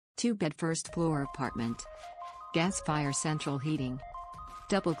2-bed first floor apartment. Gas fire central heating.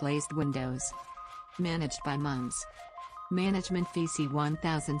 Double glazed windows. Managed by mums. Management fee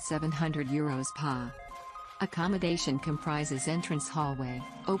 €1,700 pa. Accommodation comprises entrance hallway,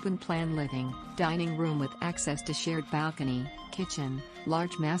 open plan living, dining room with access to shared balcony, kitchen,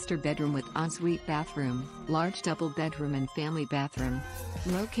 large master bedroom with ensuite bathroom, large double bedroom and family bathroom.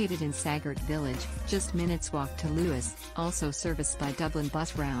 Located in Saggart Village, just minutes walk to Lewis, also serviced by Dublin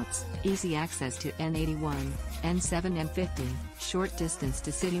bus routes, easy access to N81, N7 and 50, short distance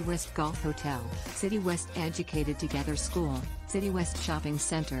to City West Golf Hotel, City West Educated Together School, City West Shopping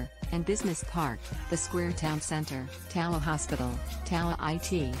Center, and Business Park, the Square Town Center, Tala Hospital, Tala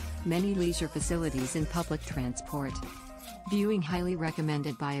IT, many leisure facilities and public transport. Viewing highly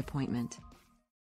recommended by appointment.